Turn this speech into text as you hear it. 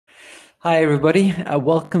Hi, everybody.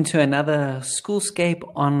 Welcome to another Schoolscape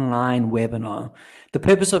online webinar. The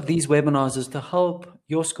purpose of these webinars is to help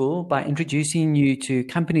your school by introducing you to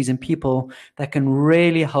companies and people that can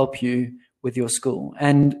really help you with your school.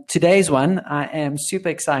 And today's one, I am super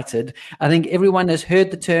excited. I think everyone has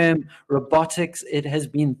heard the term robotics. It has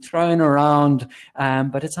been thrown around,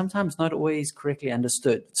 but it's sometimes not always correctly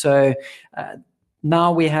understood. So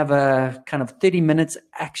now we have a kind of 30 minutes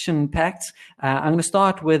action packed. I'm going to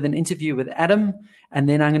start with an interview with Adam, and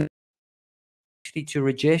then I'm going to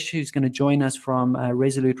Rajesh, who's going to join us from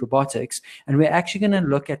Resolute Robotics. And we're actually going to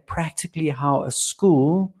look at practically how a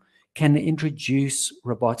school can introduce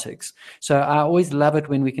robotics. So I always love it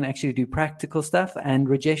when we can actually do practical stuff. And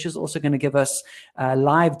Rajesh is also going to give us a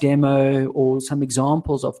live demo or some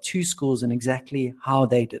examples of two schools and exactly how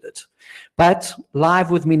they did it. But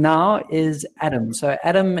live with me now is Adam. So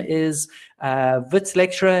Adam is a WITS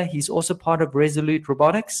lecturer. He's also part of Resolute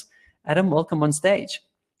Robotics. Adam, welcome on stage.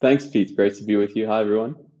 Thanks, Pete. Great to be with you. Hi,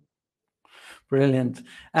 everyone. Brilliant.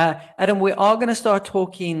 Adam, we are going to start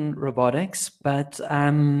talking robotics, but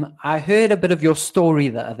I heard a bit of your story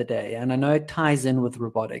the other day, and I know it ties in with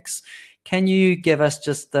robotics. Can you give us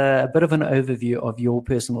just a bit of an overview of your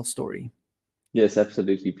personal story? Yes,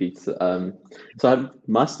 absolutely, Pete.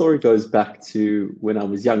 My story goes back to when I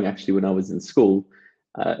was young, actually, when I was in school.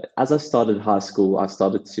 As I started high school, I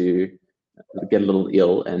started to get a little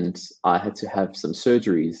ill and I had to have some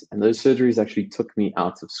surgeries, and those surgeries actually took me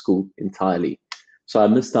out of school entirely. So I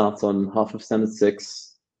missed out on half of standard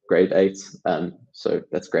 6, grade 8, so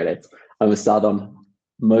that's grade 8. I missed out on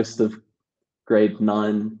most of grade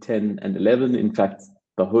 9, 10, and 11. In fact,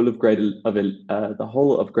 the whole of grade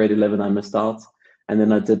 11 I missed out, and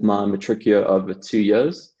then I did my matric year over 2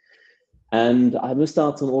 years, and I missed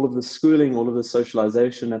out on all of the schooling, all of the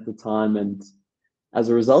socialization at the time, and as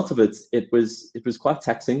a result of it, it was quite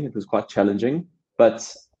taxing, it was quite challenging.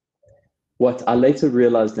 But what I later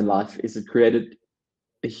realized in life is it created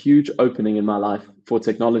a huge opening in my life for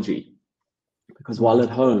technology. Because while at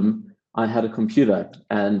home, I had a computer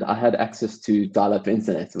and I had access to dial-up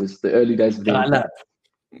internet. It was the early days of the internet.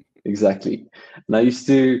 Exactly. And I used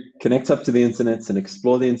to connect up to the internet and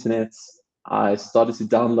explore the internet. I started to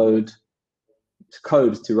download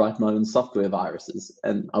code to write my own software viruses,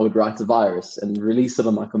 and I would write a virus and release it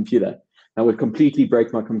on my computer. I would completely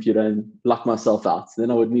break my computer and lock myself out.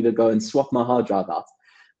 Then I would need to go and swap my hard drive out.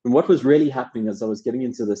 And what was really happening is I was getting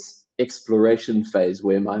into this exploration phase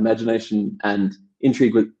where my imagination and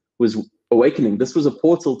intrigue was awakening. This was a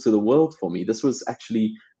portal to the world for me. This was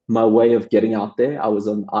actually my way of getting out there. I was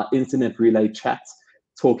on our internet relay chat,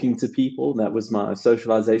 talking to people. That was my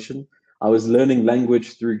socialization. I was learning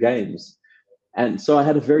language through games. And so I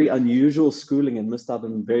had a very unusual schooling and missed out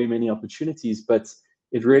on very many opportunities, but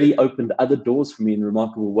it really opened other doors for me in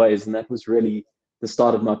remarkable ways. And that was really the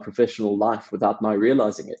start of my professional life without my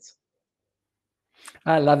realizing it.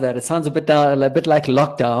 I love that. It sounds a bit like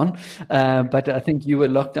lockdown, but I think you were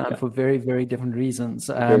locked down for very, very different reasons.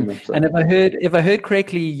 Very much so. And if I heard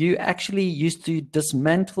correctly, you actually used to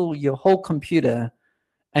dismantle your whole computer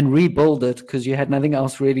and rebuild it because you had nothing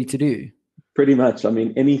else really to do. Pretty much. I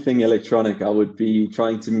mean, anything electronic, I would be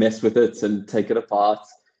trying to mess with it and take it apart.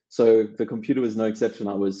 So the computer was no exception.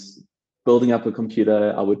 I was building up a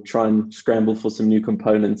computer. I would try and scramble for some new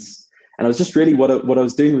components. And I was just really what I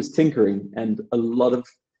was doing was tinkering. And a lot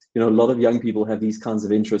of young people have these kinds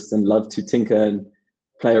of interests and love to tinker and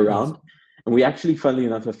play around. Yes. And we actually, funnily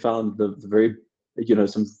enough, have found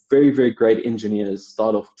some very, very great engineers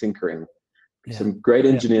start off tinkering. Yeah. Some great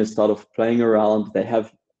engineers start off playing around. They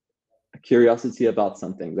have a curiosity about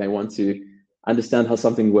something. They want to understand how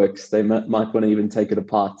something works. They might want to even take it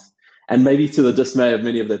apart. And maybe to the dismay of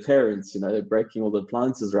many of their parents, they're breaking all the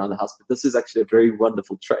appliances around the house. But this is actually a very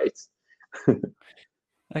wonderful trait.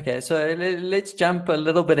 Okay, so let's jump a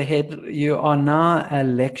little bit ahead. You are now a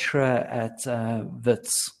lecturer at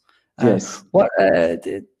WITS. Yes.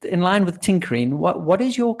 In line with tinkering, what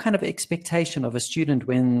is your kind of expectation of a student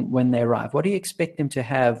when they arrive? What do you expect them to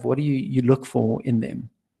have? What do you look for in them?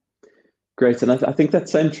 Great, and I think that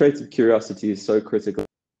same trait of curiosity is so critical.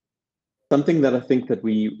 Something that I think that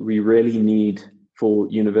we really need for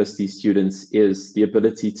university students is the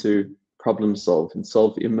ability to problem solve and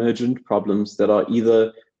solve emergent problems that are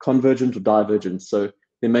either convergent or divergent. So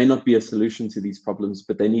there may not be a solution to these problems,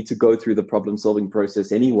 but they need to go through the problem solving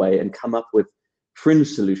process anyway and come up with fringe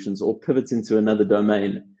solutions or pivot into another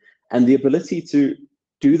domain. And the ability to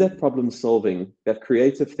do that problem solving, that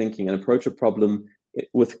creative thinking, and approach a problem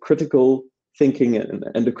with critical thinking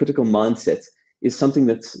and a critical mindset is something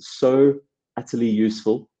that's so utterly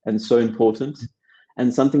useful and so important,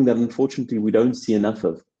 and something that unfortunately we don't see enough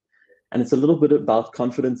of. And it's a little bit about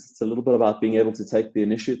confidence. It's a little bit about being able to take the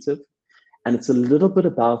initiative. And it's a little bit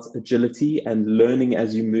about agility and learning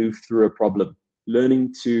as you move through a problem,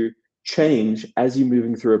 learning to change as you're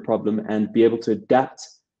moving through a problem and be able to adapt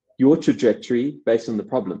your trajectory based on the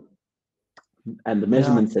problem and the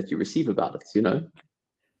measurements that you receive about it, you know?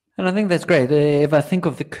 And I think that's great. If I think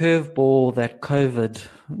of the curveball that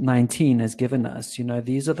COVID-19 has given us, you know,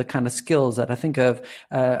 these are the kind of skills that I think of.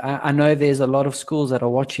 I know there's a lot of schools that are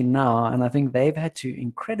watching now, and I think they've had to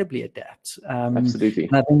incredibly adapt. Absolutely.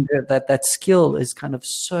 And I think that skill is kind of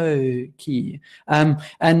so key.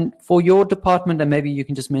 And for your department, and maybe you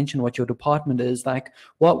can just mention what your department is, like,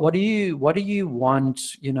 what do you want,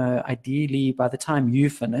 you know, ideally by the time you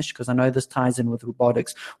finish, because I know this ties in with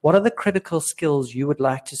robotics, what are the critical skills you would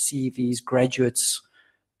like to see these graduates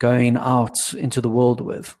going out into the world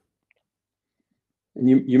with? And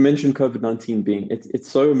you mentioned COVID-19 being, it's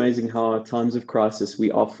so amazing how at times of crisis,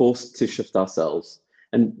 we are forced to shift ourselves.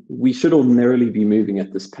 And we should ordinarily be moving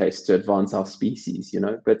at this pace to advance our species, you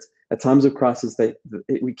know, but at times of crisis,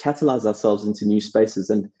 we catalyze ourselves into new spaces.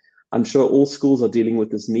 And I'm sure all schools are dealing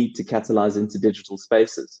with this need to catalyze into digital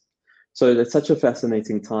spaces. So it's such a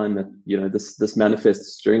fascinating time that, you know, this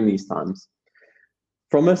manifests during these times.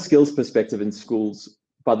 From a skills perspective in schools,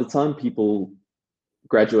 by the time people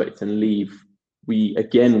graduate and leave, we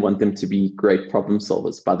again want them to be great problem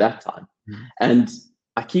solvers by that time. Mm-hmm. And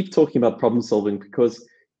I keep talking about problem solving because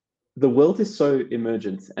the world is so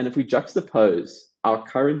emergent. And if we juxtapose our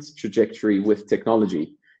current trajectory with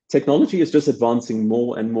technology, technology is just advancing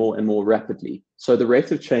more and more and more rapidly. So the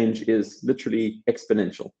rate of change is literally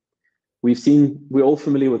exponential. We're all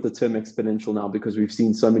familiar with the term exponential now because we've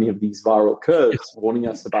seen so many of these viral curves warning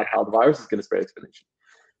us about how the virus is going to spread exponentially.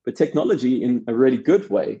 But technology, in a really good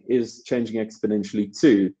way, is changing exponentially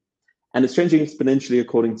too. And it's changing exponentially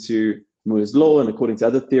according to Moore's law and according to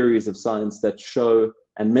other theories of science that show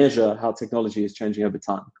and measure how technology is changing over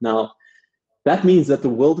time. Now, that means that the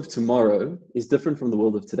world of tomorrow is different from the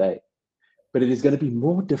world of today, but it is going to be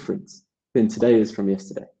more different than today is from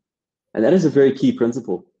yesterday. And that is a very key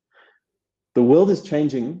principle. The world is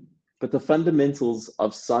changing, but the fundamentals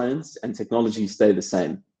of science and technology stay the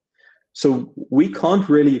same. So we can't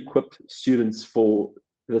really equip students for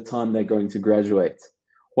the time they're going to graduate.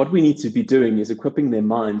 What we need to be doing is equipping their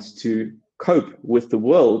minds to cope with the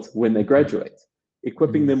world when they graduate,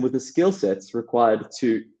 equipping them with the skill sets required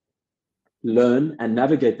to learn and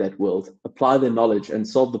navigate that world, apply their knowledge and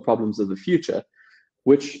solve the problems of the future,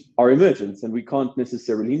 which are emergent and we can't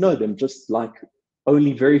necessarily know them, just like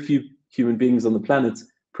only very few human beings on the planet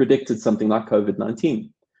predicted something like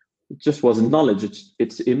COVID-19. It just wasn't knowledge,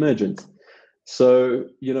 it's emergent. So,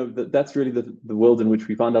 you know, that's really the world in which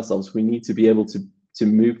we find ourselves. We need to be able to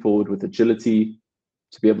move forward with agility,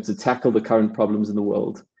 to be able to tackle the current problems in the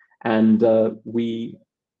world. And we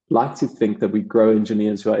like to think that we grow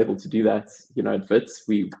engineers who are able to do that, you know, at WITS.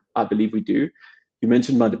 I believe we do. You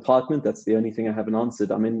mentioned my department. That's the only thing I haven't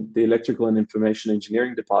answered. I'm in the electrical and information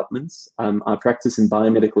engineering departments. I practice in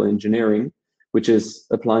biomedical engineering, which is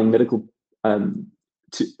applying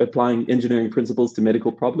engineering principles to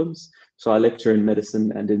medical problems. So I lecture in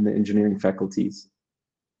medicine and in the engineering faculties.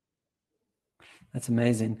 That's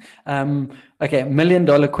amazing. Okay, $1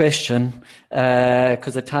 million question,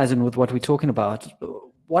 because it ties in with what we're talking about.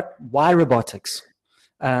 Why robotics?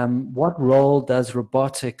 What role does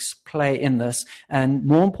robotics play in this? And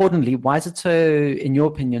more importantly, why is it so, in your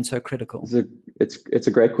opinion, so critical? It's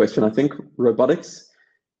a great question. I think robotics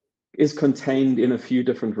is contained in a few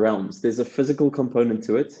different realms. There's a physical component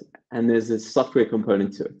to it, and there's a software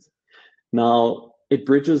component to it. Now, it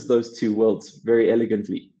bridges those two worlds very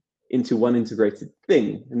elegantly into one integrated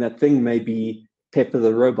thing. And that thing may be Pepper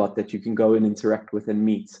the robot that you can go and interact with and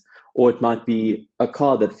meet. Or it might be a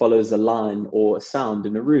car that follows a line or a sound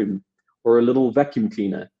in a room, or a little vacuum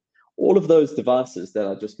cleaner. All of those devices that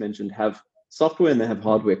I just mentioned have software and they have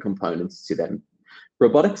hardware components to them.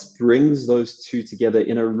 Robotics brings those two together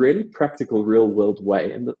in a really practical, real-world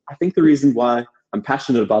way. And I think the reason why I'm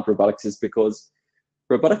passionate about robotics is because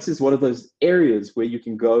robotics is one of those areas where you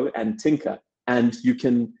can go and tinker and you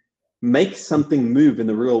can make something move in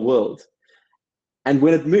the real world. And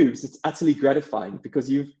when it moves, it's utterly gratifying because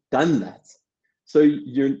you've done that. So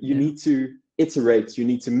you need to iterate, you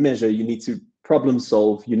need to measure, you need to problem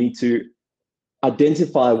solve, you need to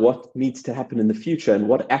identify what needs to happen in the future and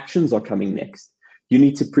what actions are coming next. You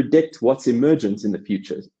need to predict what's emergent in the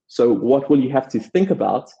future. So what will you have to think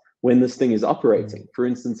about when this thing is operating? For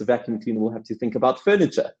instance, a vacuum cleaner will have to think about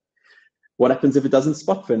furniture. What happens if it doesn't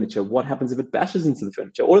spot furniture? What happens if it bashes into the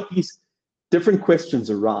furniture? All of these different questions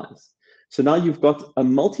arise. So now you've got a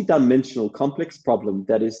multi-dimensional complex problem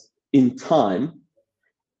that is in time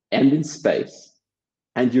and in space,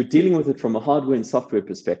 and you're dealing with it from a hardware and software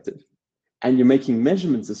perspective, and you're making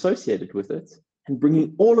measurements associated with it, and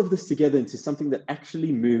bringing all of this together into something that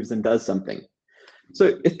actually moves and does something.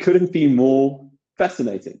 So it couldn't be more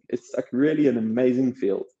fascinating. It's like really an amazing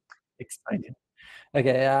field. Exciting.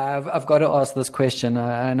 Okay, I've got to ask this question,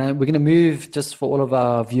 and we're going to move, just for all of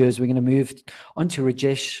our viewers, we're going to move on to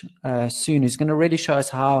Rajesh soon, who's going to really show us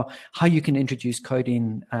how you can introduce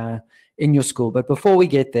coding in your school. But before we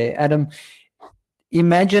get there, Adam,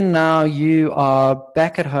 imagine now you are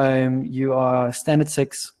back at home, you are standard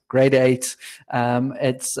 6, grade 8.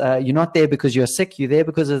 It's you're not there because you're sick, you're there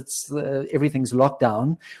because it's everything's locked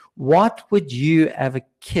down. What would you, as a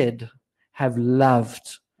kid, have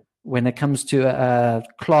loved when it comes to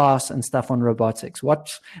class and stuff on robotics?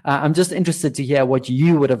 What I'm just interested to hear what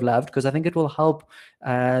you would have loved, because I think it will help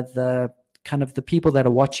the kind of the people that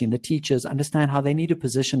are watching, the teachers, understand how they need to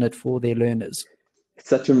position it for their learners.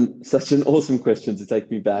 Such an awesome question to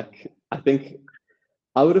take me back. I think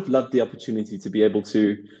I would have loved the opportunity to be able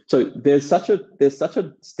to. So there's such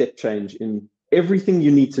a step change in everything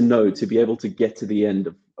you need to know to be able to get to the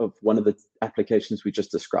end of one of the applications we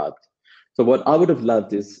just described. So what I would have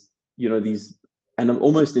loved is, these, and I'm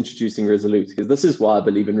almost introducing Resolute, because this is why I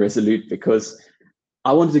believe in Resolute, because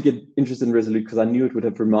I wanted to get interested in Resolute because I knew it would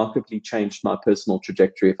have remarkably changed my personal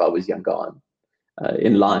trajectory if I was younger on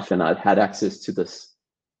in life and I'd had access to this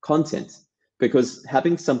content. Because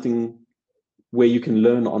having something where you can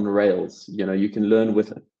learn on Rails, you can learn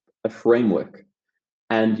with a framework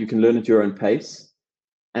and you can learn at your own pace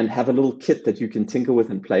and have a little kit that you can tinker with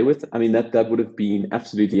and play with. I mean, that would have been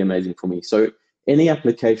absolutely amazing for me. So any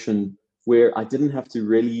application where I didn't have to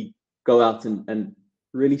really go out and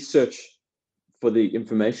really search for the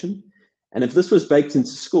information. And if this was baked into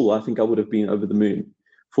school, I think I would have been over the moon.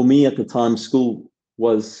 For me at the time, school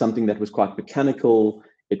was something that was quite mechanical.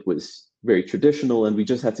 It was very traditional, and we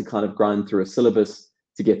just had to kind of grind through a syllabus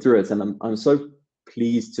to get through it. And I'm so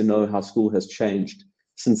pleased to know how school has changed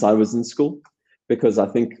since I was in school, because I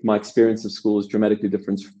think my experience of school is dramatically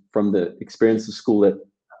different from the experience of school that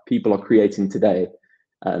people are creating today,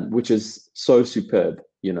 which is so superb,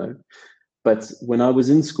 But when I was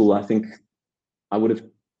in school, I think I would have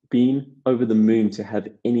been over the moon to have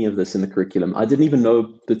any of this in the curriculum. I didn't even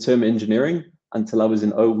know the term engineering until I was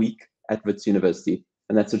in O week at WITS University.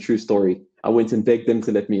 And that's a true story. I went and begged them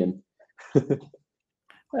to let me in.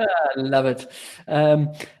 I love it.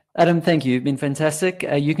 Adam, thank you. You've been fantastic.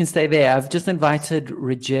 You can stay there. I've just invited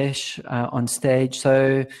Rajesh on stage.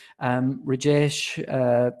 So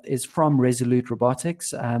Rajesh is from Resolute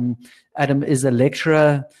Robotics. Adam is a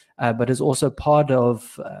lecturer, but is also part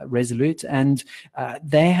of Resolute. And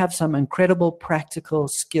they have some incredible practical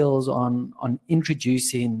skills on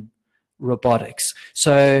introducing robotics.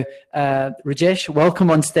 So Rajesh,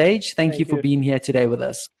 welcome on stage. Thank you for being here today with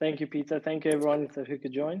us. Thank you, Peter. Thank you, everyone who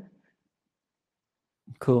could join.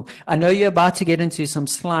 Cool. I know you're about to get into some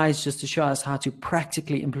slides just to show us how to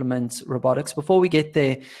practically implement robotics. Before we get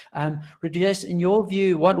there, Rajesh, in your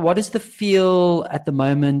view, what is the feel at the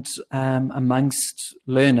moment amongst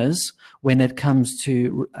learners when it comes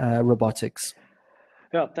to robotics?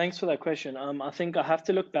 Yeah, thanks for that question. I think I have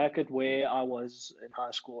to look back at where I was in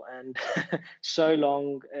high school, and so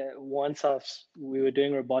long, once we were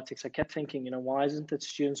doing robotics, I kept thinking, why isn't it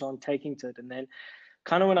students aren't taking to it? And then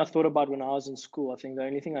kind of when I thought about when I was in school, I think the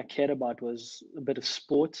only thing I cared about was a bit of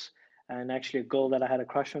sports and actually a girl that I had a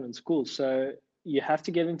crush on in school. So you have to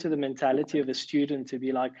get into the mentality of a student to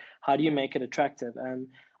be like, how do you make it attractive? And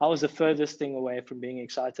I was the furthest thing away from being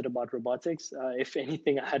excited about robotics. If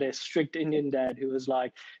anything, I had a strict Indian dad who was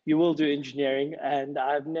like, you will do engineering. And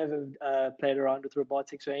I've never played around with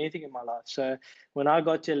robotics or anything in my life. So when I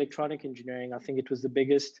got to electronic engineering, I think it was the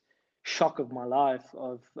biggest shock of my life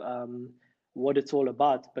of what it's all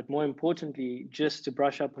about. But more importantly, just to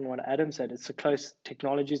brush up on what Adam said,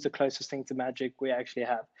 technology is the closest thing to magic we actually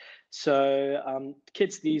have. So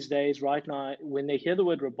kids these days, right now, when they hear the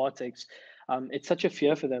word robotics, it's such a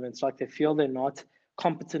fear for them. It's like they feel they're not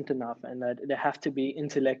competent enough and that they have to be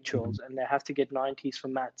intellectuals and they have to get 90s for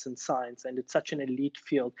maths and science. And it's such an elite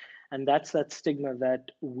field. And that's that stigma that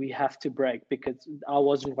we have to break, because I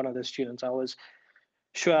wasn't one of those students. I was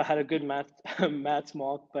sure I had a good maths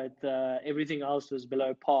mark, but everything else was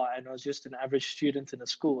below par, and I was just an average student in a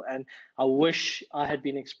school. And I wish I had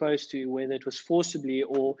been exposed to, whether it was forcibly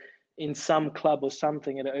or in some club or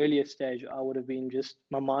something at an earlier stage, I would have been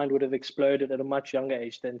my mind would have exploded at a much younger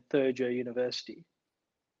age than third year university.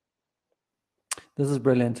 This is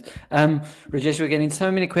brilliant. Rajesh, we're getting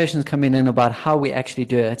so many questions coming in about how we actually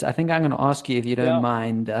do it. I think I'm going to ask you, if you don't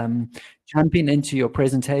mind, jumping into your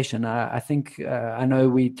presentation. I think I know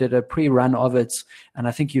we did a pre-run of it, and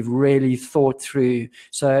I think you've really thought through.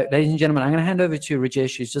 So, ladies and gentlemen, I'm going to hand over to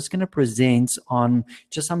Rajesh, who's just going to present on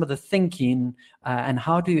just some of the thinking and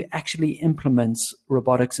how to actually implement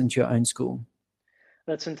robotics into your own school.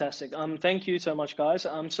 That's fantastic. Thank you so much, guys.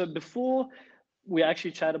 So before we actually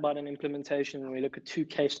chat about an implementation and we look at 2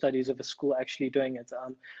 case studies of a school actually doing it,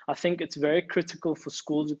 I think it's very critical for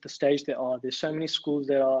schools at the stage they are. There's so many schools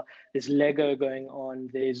there's Lego going on,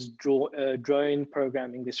 there's drone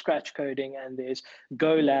programming, there's scratch coding, and there's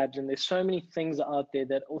Go labs, and there's so many things out there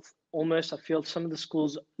that almost I feel some of the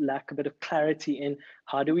schools lack a bit of clarity in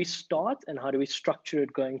how do we start and how do we structure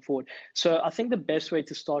it going forward. So I think the best way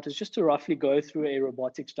to start is just to roughly go through a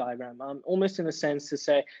robotics diagram, almost in a sense to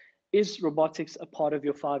say, is robotics a part of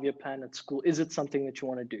your 5-year plan at school? Is it something that you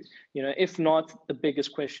want to do? If not, the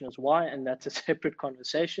biggest question is why, and that's a separate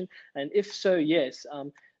conversation. And if so, yes,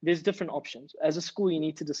 there's different options. As a school, you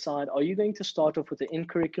need to decide, are you going to start off with an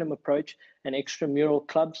in-curriculum approach and extramural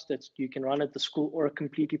clubs that you can run at the school, or a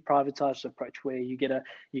completely privatized approach where you get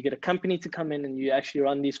a company to come in and you actually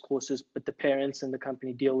run these courses, but the parents and the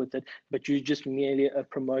company deal with it, but you're just merely a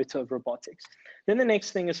promoter of robotics. Then the next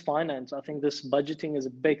thing is finance. I think this budgeting is a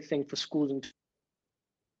big thing for schools.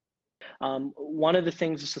 One of the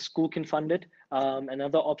things is the school can fund it.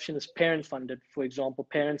 Another option is parent funded. For example,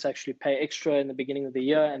 parents actually pay extra in the beginning of the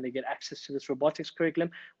year and they get access to this robotics curriculum,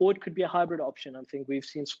 or it could be a hybrid option. I think we've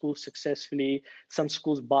seen schools successfully, some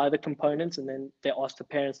schools buy the components and then they ask the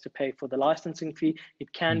parents to pay for the licensing fee.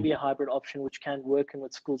 It can be a hybrid option, which can work in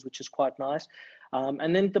with schools, which is quite nice.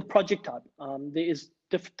 And then the project type. There is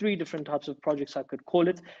 3 different types of projects, I could call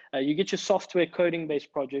it. You get your software coding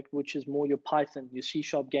based project, which is more your Python, your C#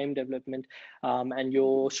 game development, and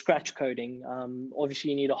your Scratch coding. Obviously,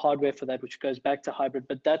 you need a hardware for that, which goes back to hybrid,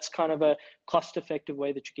 but that's kind of a cost effective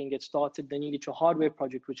way that you can get started. Then you get your hardware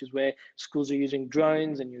project, which is where schools are using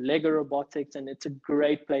drones and your Lego robotics, and it's a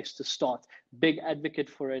great place to start. Big advocate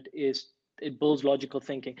for it is it builds logical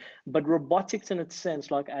thinking. But robotics in its sense,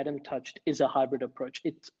 like Adam touched, is a hybrid approach.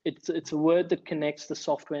 It's a word that connects the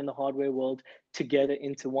software and the hardware world together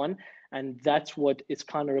into one. And that's what is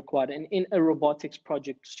kind of required. And in a robotics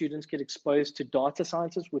project, students get exposed to data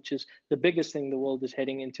sciences, which is the biggest thing the world is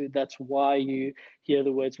heading into. That's why you hear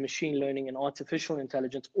the words machine learning and artificial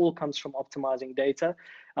intelligence, all comes from optimizing data.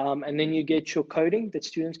 And then you get your coding that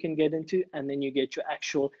students can get into, and then you get your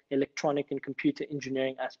actual electronic and computer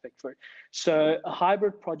engineering aspect for it. So a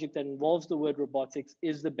hybrid project that involves the word robotics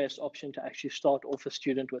is the best option to actually start off a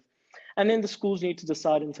student with. And then the schools need to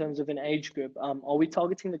decide in terms of an age group. Are we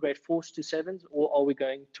targeting the grade 4s to 7s, or are we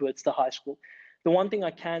going towards the high school? The one thing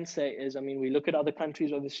I can say is, we look at other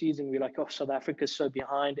countries overseas and we're like, oh, South Africa is so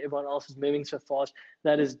behind, everyone else is moving so fast.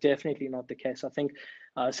 That is definitely not the case. I think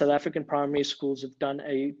South African primary schools have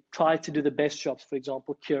tried to do the best jobs, for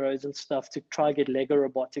example, Curos and stuff, to try get Lego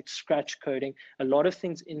robotics, scratch coding, a lot of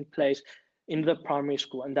things in place in the primary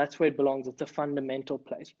school, and that's where it belongs. It's a fundamental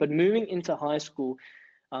place. But moving into high school,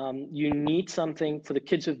 you need something for the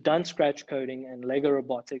kids who've done scratch coding and Lego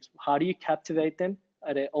robotics. How do you captivate them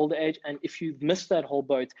at an older age? And if you've missed that whole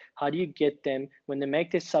boat, how do you get them when they make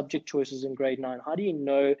their subject choices in grade 9? How do you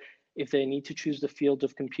know if they need to choose the field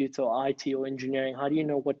of computer or IT or engineering? How do you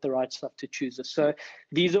know what the right stuff to choose is? So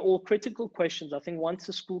these are all critical questions. I think once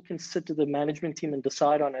the school can sit to the management team and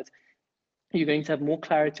decide on it, you're going to have more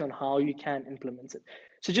clarity on how you can implement it.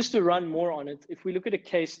 So just to run more on it, if we look at a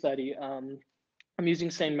case study, I'm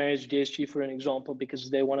using St. Mary's DSG for an example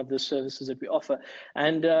because they're one of the services that we offer.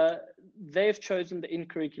 And they've chosen the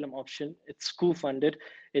in-curriculum option. It's school funded.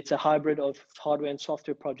 It's a hybrid of hardware and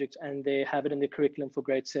software projects, and they have it in the curriculum for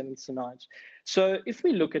grade 7s to 9s. So if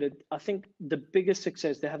we look at it, I think the biggest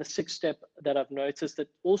success, they have a 6-step that I've noticed that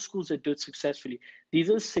all schools that do it successfully, these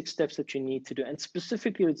are the 6 steps that you need to do. And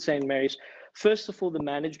specifically with St. Mary's, first of all, the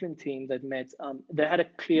management team that met, they had a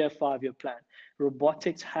clear 5-year plan.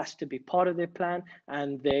 Robotics has to be part of their plan,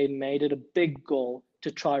 and they made it a big goal to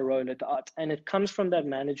try roll it out. And it comes from that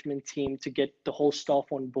management team to get the whole staff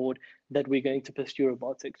on board that we're going to pursue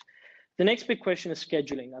robotics. The next big question is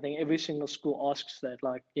scheduling. I think every single school asks that,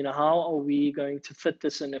 like, how are we going to fit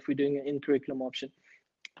this in if we're doing an in-curriculum option?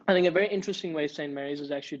 I think a very interesting way St. Mary's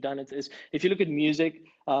has actually done it is, if you look at music,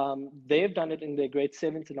 they've done it in their grade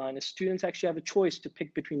 7 to 9, as students actually have a choice to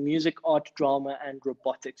pick between music, art, drama, and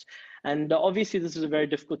robotics. And obviously, this is a very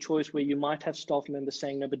difficult choice where you might have staff members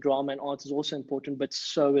saying, no, but drama and art is also important, but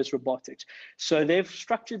so is robotics. So they've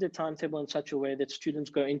structured their timetable in such a way that students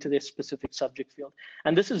go into their specific subject field.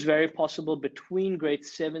 And this is very possible between grade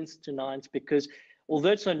 7s to 9s because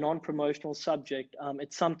although it's a non-promotional subject,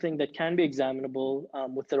 it's something that can be examinable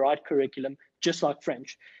with the right curriculum, just like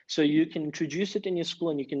French. So you can introduce it in your school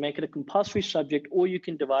and you can make it a compulsory subject, or you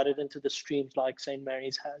can divide it into the streams like St.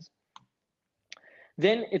 Mary's has.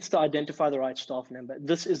 Then it's to identify the right staff member.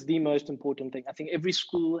 This is the most important thing. I think every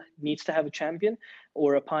school needs to have a champion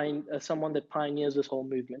or someone that pioneers this whole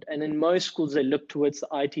movement. And in most schools, they look towards the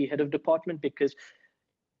IT head of department because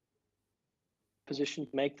position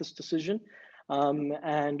to make this decision.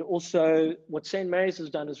 And also what St. Mary's has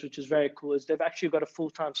done is, which is very cool, is they've actually got a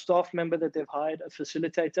full-time staff member that they've hired, a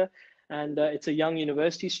facilitator, and it's a young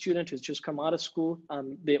university student who's just come out of school.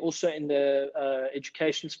 They're also in the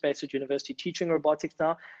education space at university teaching robotics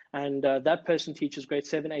now, and that person teaches grade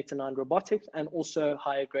 7, 8, and 9 robotics, and also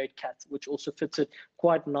higher grade CAT, which also fits it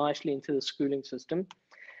quite nicely into the schooling system.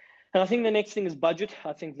 And I think the next thing is budget.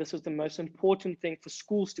 I think this is the most important thing for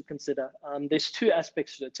schools to consider. There's two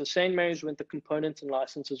aspects to it. So St. Mary's went the components and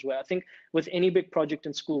licenses where I think with any big project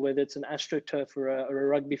in school, whether it's an AstroTurf or a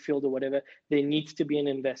rugby field or whatever, there needs to be an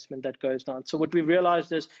investment that goes down. So what we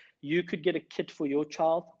realized is you could get a kit for your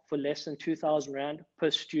child for less than 2,000 Rand per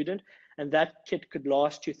student. And that kit could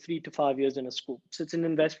last you 3 to 5 years in a school. So it's an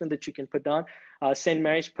investment that you can put down. St.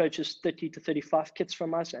 Mary's purchased 30 to 35 kits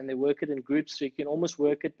from us, and they work it in groups. So you can almost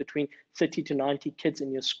work it between 30 to 90 kids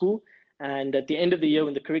in your school. And at the end of the year,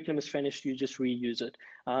 when the curriculum is finished, you just reuse it,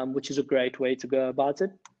 which is a great way to go about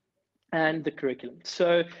it. And the curriculum.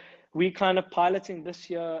 So we kind of piloting this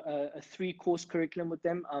year a 3-course curriculum with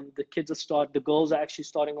them. The girls are actually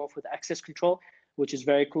starting off with access control, which is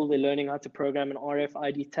very cool. They're learning how to program an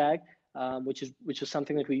RFID tag. Which is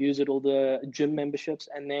something that we use at all the gym memberships.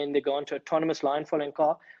 And then they go on to autonomous line following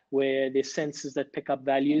car, where there's sensors that pick up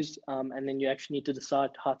values, and then you actually need to decide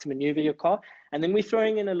how to maneuver your car. And then we're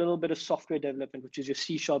throwing in a little bit of software development, which is your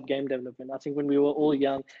C# game development. I think when we were all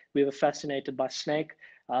young, we were fascinated by Snake,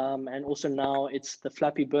 and also now it's the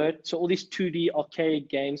Flappy Bird. So all these 2D arcade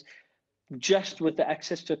games, just with the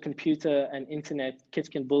access to a computer and internet, kids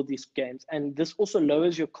can build these games. And this also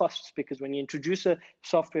lowers your costs because when you introduce a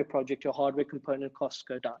software project, your hardware component costs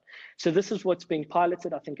go down. So this is what's being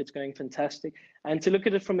piloted. I think it's going fantastic. And to look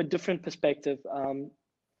at it from a different perspective,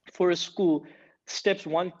 for a school, steps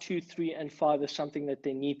 1, 2, 3, and 5 is something that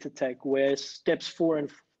they need to take, whereas steps 4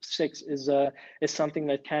 and 6 is something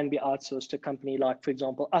that can be outsourced to a company like, for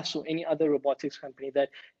example, us or any other robotics company that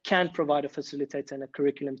can provide a facilitator and a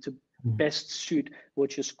curriculum to best suit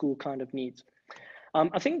what your school kind of needs.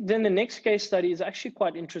 I think then the next case study is actually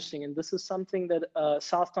quite interesting, and this is something that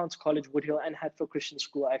South Downs College, Woodhill, and Hatfield Christian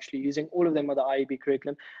School are actually using. All of them are the IEB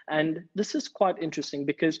curriculum, and this is quite interesting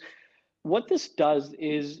because what this does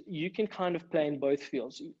is you can kind of play in both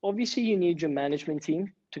fields. Obviously, you need your management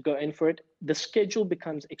team to go in for it. The schedule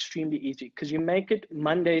becomes extremely easy because you make it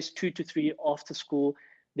Mondays 2 to 3 after school.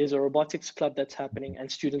 There's a robotics club that's happening and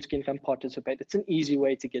students can come participate. It's an easy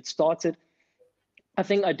way to get started. I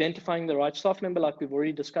think identifying the right staff member, like we've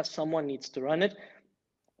already discussed, someone needs to run it.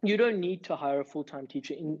 You don't need to hire a full-time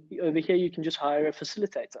teacher. Over here, you can just hire a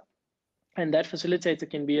facilitator. And that facilitator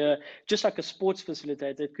can be just like a sports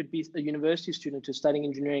facilitator. It could be a university student who's studying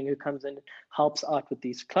engineering who comes in and helps out with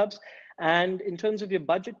these clubs. And in terms of your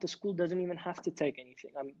budget, the school doesn't even have to take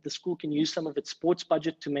anything. The school can use some of its sports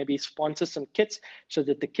budget to maybe sponsor some kits so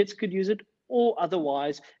that the kids could use it, or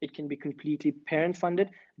otherwise it can be completely parent funded.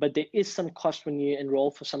 But there is some cost when you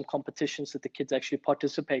enroll for some competitions that the kids actually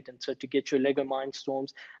participate in. So to get your Lego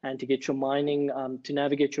Mindstorms and to get your mining, to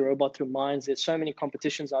navigate your robot through mines, there's so many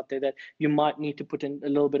competitions out there that you might need to put in a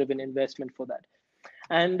little bit of an investment for that.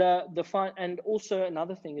 And and also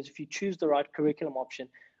another thing is if you choose the right curriculum option,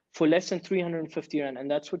 for less than 350 Rand,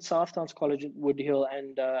 and that's what South Downs College, Woodhill,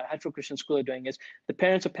 and Hatfield Christian School are doing, is the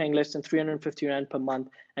parents are paying less than 350 Rand per month,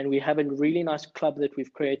 and we have a really nice club that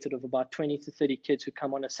we've created of about 20 to 30 kids who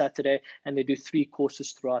come on a Saturday, and they do 3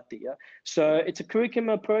 courses throughout the year. So it's a curriculum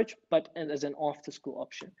approach, but as an after-school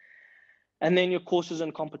option. And then your courses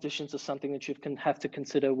and competitions are something that you can have to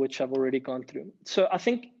consider, which I've already gone through. So I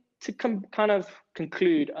think to kind of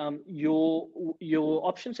conclude, your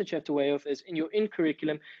options that you have to weigh off is in your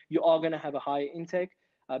curriculum, you are going to have a higher intake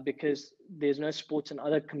because there's no sports and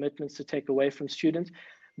other commitments to take away from students.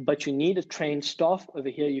 but you need a trained staff. Over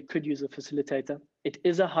here, you could use a facilitator. It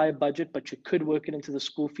is a high budget, but you could work it into the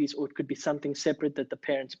school fees, or it could be something separate that the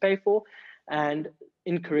parents pay for. And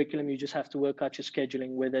in curriculum, you just have to work out your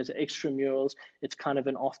scheduling. Where there's extramurals, it's kind of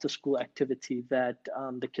an after-school activity that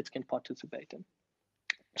the kids can participate in.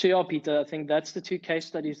 So yeah, Peter, I think that's the two case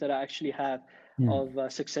studies that I actually have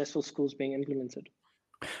of successful schools being implemented.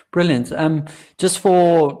 Brilliant. Just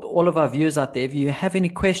for all of our viewers out there, if you have any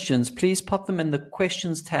questions, please pop them in the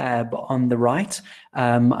questions tab on the right.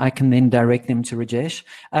 I can then direct them to Rajesh.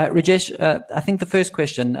 Rajesh, I think the first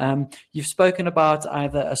question, you've spoken about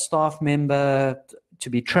either a staff member to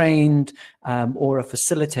be trained or a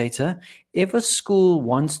facilitator. If a school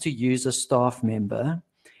wants to use a staff member,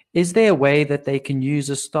 is there a way that they can use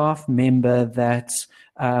a staff member that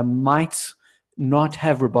might not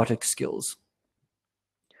have robotic skills?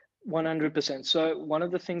 100%. So one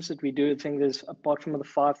of the things that we do, I think there's, apart from the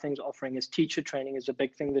 5 things offering, is teacher training is a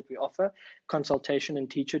big thing that we offer, consultation and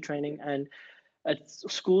teacher training. And at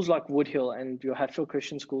schools like Woodhill and your Hatfield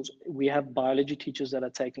Christian schools, we have biology teachers that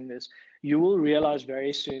are taking this. You will realize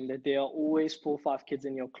very soon that there are always 4 or 5 kids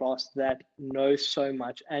in your class that know so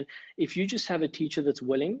much. And if you just have a teacher that's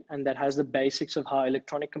willing and that has the basics of how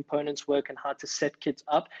electronic components work and how to set kids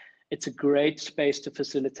up, it's a great space to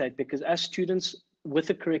facilitate, because as students with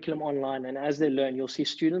the curriculum online and as they learn, you'll see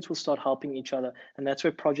students will start helping each other. And that's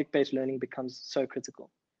where project-based learning becomes so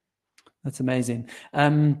critical. That's amazing.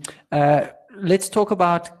 Let's talk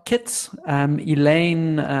about kits.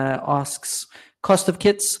 Elaine asks, cost of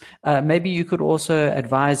kits. Maybe you could also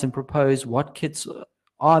advise and propose what kits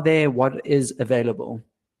are there, what is available.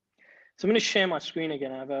 So I'm going to share my screen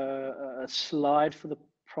again. I have a slide for the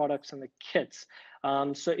products and the kits.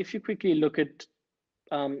 So if you quickly look at,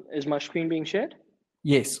 is my screen being shared?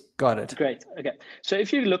 Yes, got it. Great. Okay. So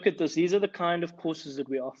if you look at this, these are the kind of courses that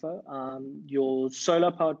we offer. Your solar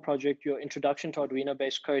powered project, your introduction to Arduino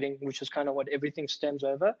based coding, which is kind of what everything stems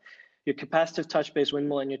over. Your capacitive touch-based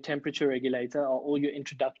windmill and your temperature regulator are all your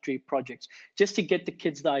introductory projects, just to get the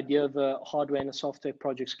kids the idea of a hardware and a software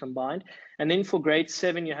projects combined. And then for grade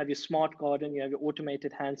 7, you have your smart garden, you have your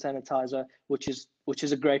automated hand sanitizer, which is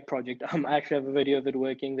a great project. I actually have a video of it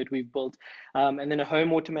working that we've built. And then a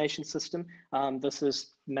home automation system. This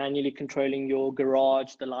is manually controlling your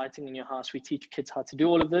garage, the lighting in your house. We teach kids how to do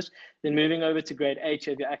all of this. Then moving over to grade 8,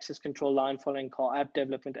 you have your access control, line following, car app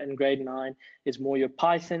development, and grade 9 is more your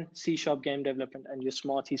Python, C# game development, and your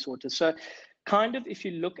Smarty sorter. So kind of, if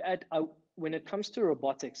you look at when it comes to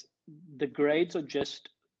robotics, the grades are just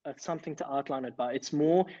something to outline it by. It's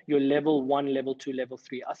more your level 1, level 2, level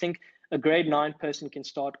 3. I think a grade 9 person can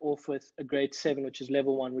start off with a grade 7, which is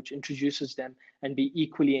level 1, which introduces them and be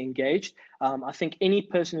equally engaged. I think any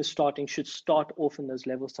person who's starting should start off in those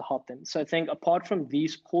levels to help them. So I think apart from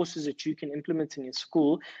these courses that you can implement in your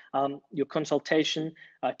school, your consultation,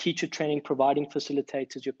 teacher training, providing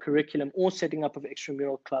facilitators, your curriculum, or setting up of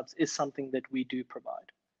extramural clubs is something that we do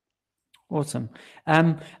provide. Awesome.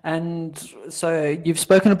 And so you've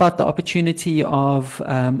spoken about the opportunity of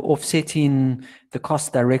offsetting the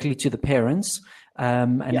cost directly to the parents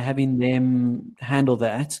and having them handle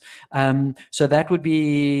that. So that would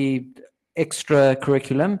be extra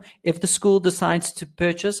curriculum. If the school decides to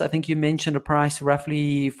purchase, I think you mentioned a price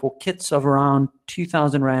roughly for kits of around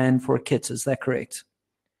 2,000 Rand for kits. Is that correct?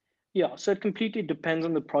 Yeah, so it completely depends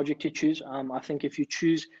on the project you choose. I think if you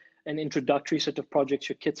choose an introductory set of projects,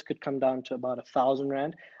 your kits could come down to about 1,000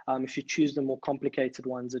 Rand. If you choose the more complicated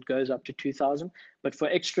ones, it goes up to 2,000. But for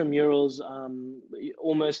extramurals,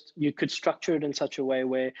 almost you could structure it in such a way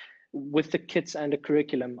where with the kits and a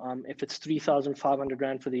curriculum, if it's 3,500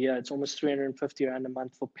 Rand for the year, it's almost 350 Rand a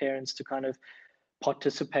month for parents to kind of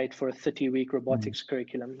participate for a 30-week robotics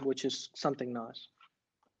curriculum, which is something nice.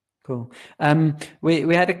 Cool.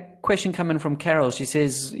 We had a question come in from Carol. She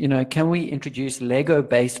says, can we introduce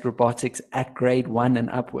Lego-based robotics at grade 1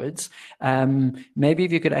 and upwards? Maybe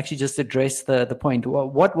if you could actually just address the point.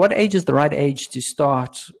 What age is the right age to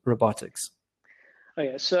start robotics?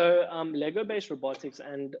 Okay, so Lego-based robotics,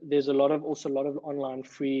 and there's also a lot of online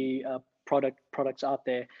free products out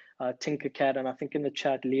there. Tinkercad, and I think in the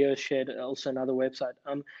chat, Leo shared also another website.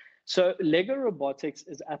 So Lego Robotics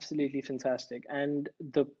is absolutely fantastic. And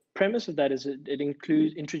the premise of that is it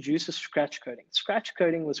introduces scratch coding. Scratch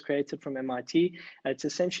coding was created from MIT, and it's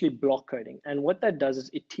essentially block coding. And what that does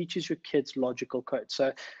is it teaches your kids logical code.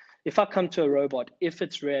 So if I come to a robot, if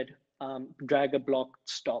it's red, drag a block,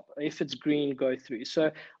 stop. If it's green, go through.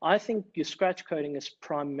 So I think your scratch coding is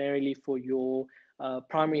primarily for your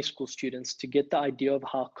primary school students to get the idea of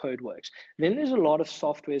how code works. Then there's a lot of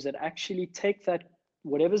softwares that actually take that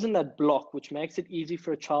whatever's in that block, which makes it easy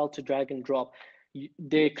for a child to drag and drop,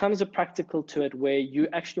 there comes a practical to it where you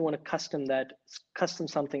actually want to custom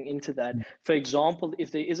something into that. For example,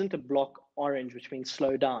 if there isn't a block orange, which means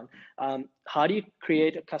slow down, how do you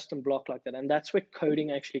create a custom block like that? And that's where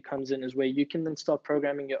coding actually comes in, is where you can then start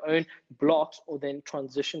programming your own blocks or then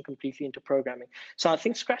transition completely into programming. So I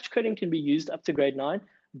think scratch coding can be used up to grade 9,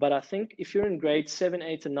 but I think if you're in grade 7,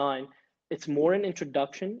 8, and 9, it's more an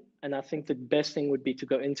introduction. And I think the best thing would be to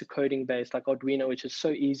go into coding based like Arduino, which is so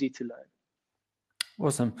easy to learn.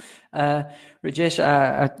 Awesome. Rajesh,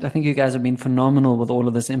 I think you guys have been phenomenal with all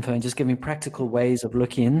of this info and just giving practical ways of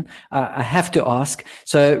looking. I have to ask,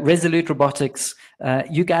 so Resolute Robotics,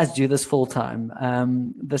 you guys do this full time.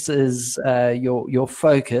 This is your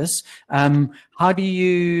focus. How do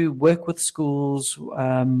you work with schools?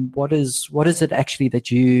 What is it actually that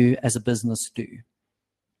you as a business do?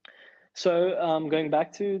 So going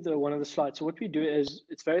back to one of the slides, so what we do is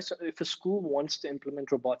if a school wants to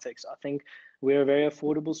implement robotics, I think we're a very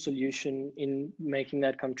affordable solution in making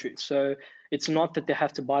that come true. So it's not that they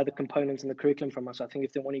have to buy the components and the curriculum from us. I think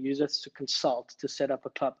if they want to use us to consult, to set up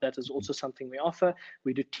a club, that is also something we offer.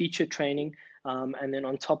 We do teacher training. And then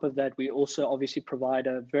on top of that, we also obviously provide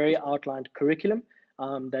a very outlined curriculum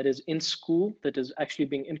that is in school, that is actually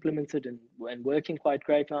being implemented and working quite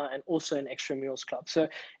great now, and also an extramurals club. So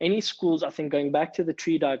any schools, I think going back to the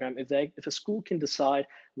tree diagram, if a school can decide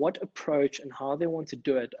what approach and how they want to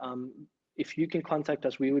do it, if you can contact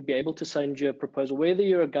us, we would be able to send you a proposal, whether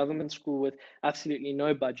you're a government school with absolutely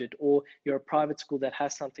no budget or you're a private school that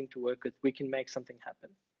has something to work with, we can make something happen.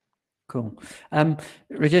 Cool.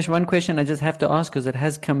 Rajesh, one question I just have to ask, because it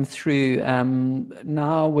has come through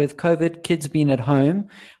now with COVID, kids being at home,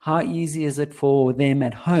 how easy is it for them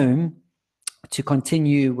at home to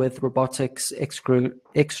continue with robotics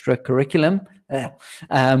extracurriculum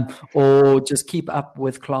or just keep up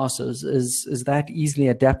with classes? Is that easily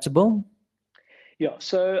adaptable? Yeah,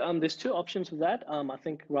 so there's two options with that. I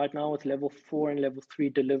think right now with level 4 and level 3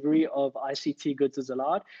 delivery of ICT goods is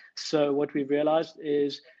allowed. So what we've realized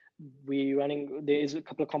is there is a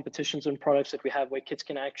couple of competitions and products that we have where kids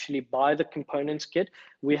can actually buy the components kit.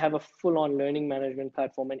 We have a full-on learning management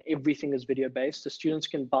platform and everything is video-based. The students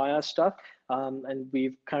can buy our stuff and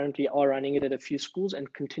we currently are running it at a few schools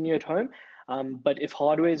and continue at home. But if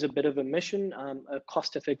hardware is a bit of a mission, a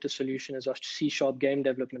cost-effective solution is our C# game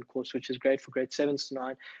development course, which is great for grade 7s to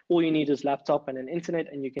 9. All you need is laptop and an internet,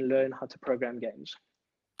 and you can learn how to program games.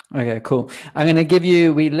 Okay, cool. I'm going to give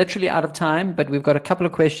you, we're literally out of time, but we've got a couple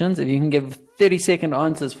of questions. If you can give 30-second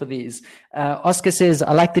answers for these. Oscar says,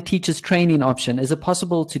 I like the teacher's training option. Is it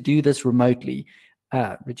possible to do this remotely?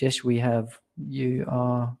 Rajesh, you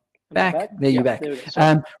are back. There you're back.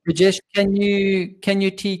 Rajesh, can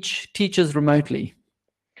you teach teachers remotely?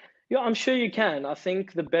 Yeah, I'm sure you can. I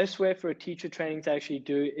think the best way for a teacher training to actually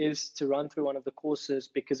do is to run through one of the courses,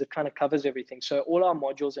 because it kind of covers everything. So all our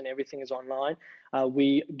modules and everything is online.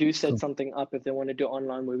 We do set something up if they want to do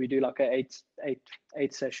online, where we do like a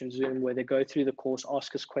eight session Zoom where they go through the course,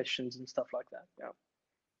 ask us questions and stuff like that. Yeah.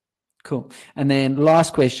 Cool. And then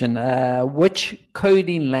last question, which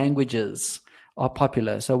coding languages are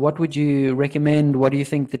popular? So what would you recommend? What do you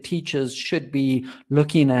think the teachers should be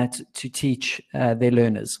looking at to teach their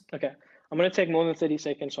learners? Okay, I'm going to take more than 30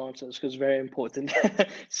 seconds to answer this because it's very important.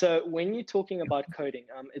 So when you're talking about coding,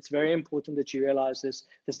 it's very important that you realize there's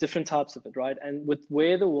different types of it, right? And with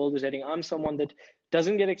where the world is heading, I'm someone that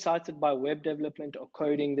doesn't get excited by web development or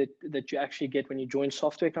coding that you actually get when you join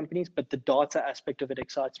software companies, but the data aspect of it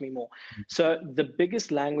excites me more. So the biggest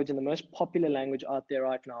language and the most popular language out there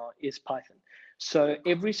right now is Python. So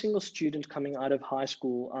every single student coming out of high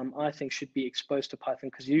school, I think, should be exposed to Python,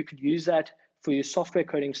 because you could use that for your software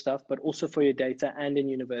coding stuff, but also for your data and in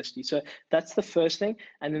university. So that's the first thing.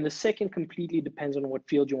 And then the second completely depends on what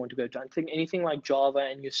field you want to go to. I think anything like Java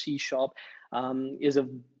and your C# is a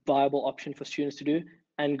viable option for students to do.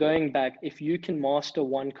 And going back, if you can master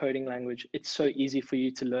one coding language, it's so easy for you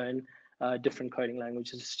to learn different coding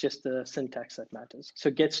languages. It's just the syntax that matters. So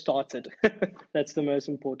get started. That's the most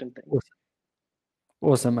important thing.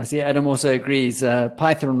 Awesome. I see Adam also agrees.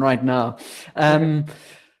 Python right now.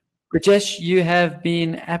 Rajesh, you have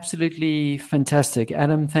been absolutely fantastic.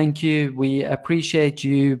 Adam, thank you. We appreciate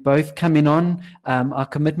you both coming on. Our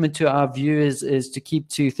commitment to our viewers is to keep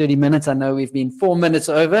to 30 minutes. I know we've been 4 minutes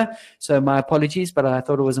over, so my apologies, but I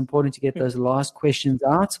thought it was important to get those last questions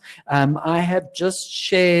out. I have just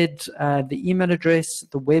shared the email address,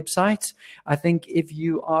 the website. I think if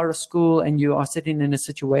you are a school and you are sitting in a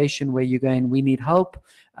situation where you're going, we need help,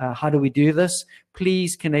 how do we do this?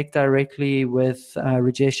 Please connect directly with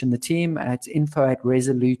Rajesh and the team at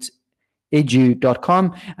info@resolute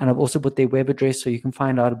edu.com, and I've also put their web address so you can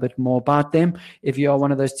find out a bit more about them. If you are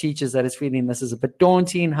one of those teachers that is feeling this is a bit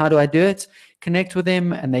daunting, how do I do it? Connect with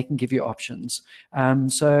them and they can give you options.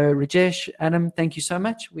 So Rajesh, Adam, thank you so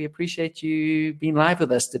much. We appreciate you being live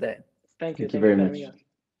with us today. Thank you. Thank you very much.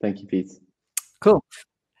 Thank you, Pete. Cool.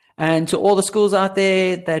 And to all the schools out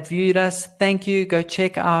there that viewed us, thank you. Go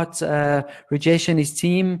check out Rajesh and his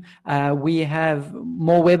team. We have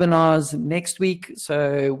more webinars next week,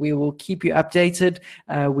 so we will keep you updated.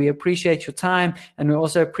 We appreciate your time, and we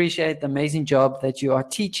also appreciate the amazing job that you are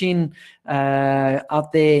teaching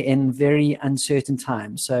out there in very uncertain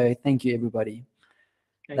times. So thank you, everybody.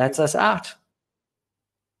 That's us out.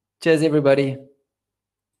 Cheers, everybody.